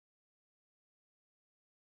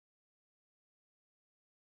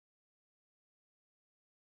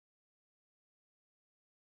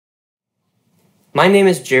My name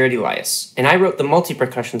is Jarryd Elias, and I wrote the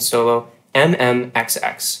multi-percussion solo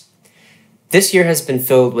MMXX. This year has been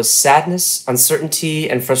filled with sadness, uncertainty,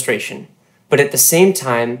 and frustration, but at the same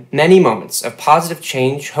time, many moments of positive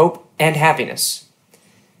change, hope, and happiness.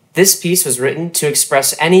 This piece was written to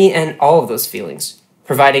express any and all of those feelings,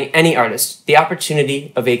 providing any artist the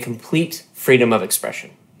opportunity of a complete freedom of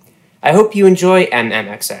expression. I hope you enjoy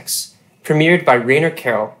MMXX, premiered by Rainer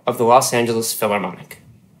Carroll of the Los Angeles Philharmonic.